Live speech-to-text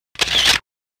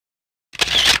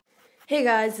Hey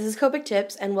guys, this is Copic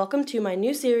Tips, and welcome to my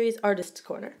new series, Artist's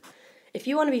Corner. If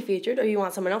you want to be featured, or you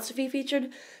want someone else to be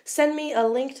featured, send me a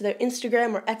link to their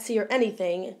Instagram or Etsy or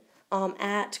anything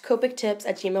at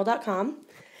copictips@gmail.com.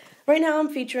 Right now I'm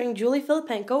featuring Julie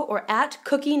Filipenko, or at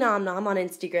CookieNomNom on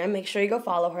Instagram. Make sure you go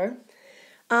follow her.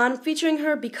 I'm featuring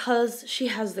her because she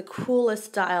has the coolest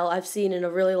style I've seen in a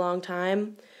really long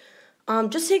time.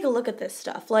 Just take a look at this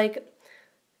stuff. Like,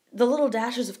 the little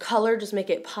dashes of color just make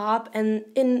it pop, and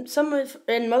in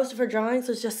most of her drawings,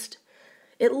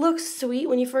 it looks sweet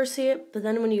when you first see it, but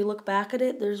then when you look back at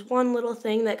it, there's one little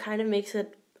thing that kind of makes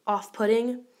it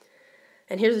off-putting.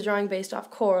 And here's a drawing based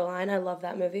off Coraline. I love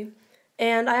that movie.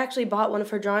 And I actually bought one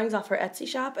of her drawings off her Etsy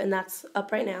shop, and that's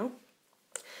up right now.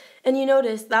 And you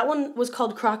notice that one was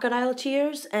called Crocodile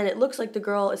Tears, and it looks like the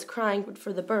girl is crying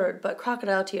for the bird, but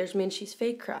crocodile tears means she's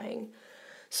fake crying.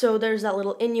 So there's that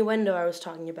little innuendo I was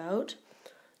talking about.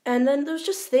 And then there's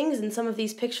just things in some of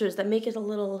these pictures that make it a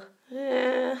little,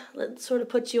 that sort of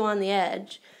puts you on the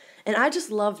edge. And I just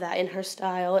love that in her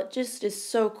style. It just is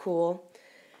so cool.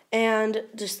 And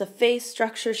just the face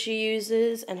structure she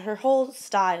uses and her whole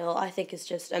style, I think, is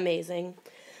just amazing.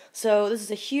 So this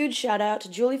is a huge shout out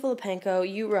to Julie Filipenko.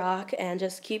 You rock, and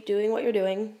just keep doing what you're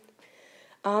doing.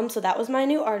 So that was my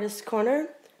new Artist Corner.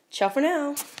 Ciao for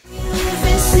now.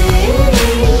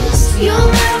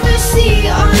 You'll never see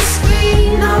on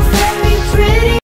screen, not very pretty.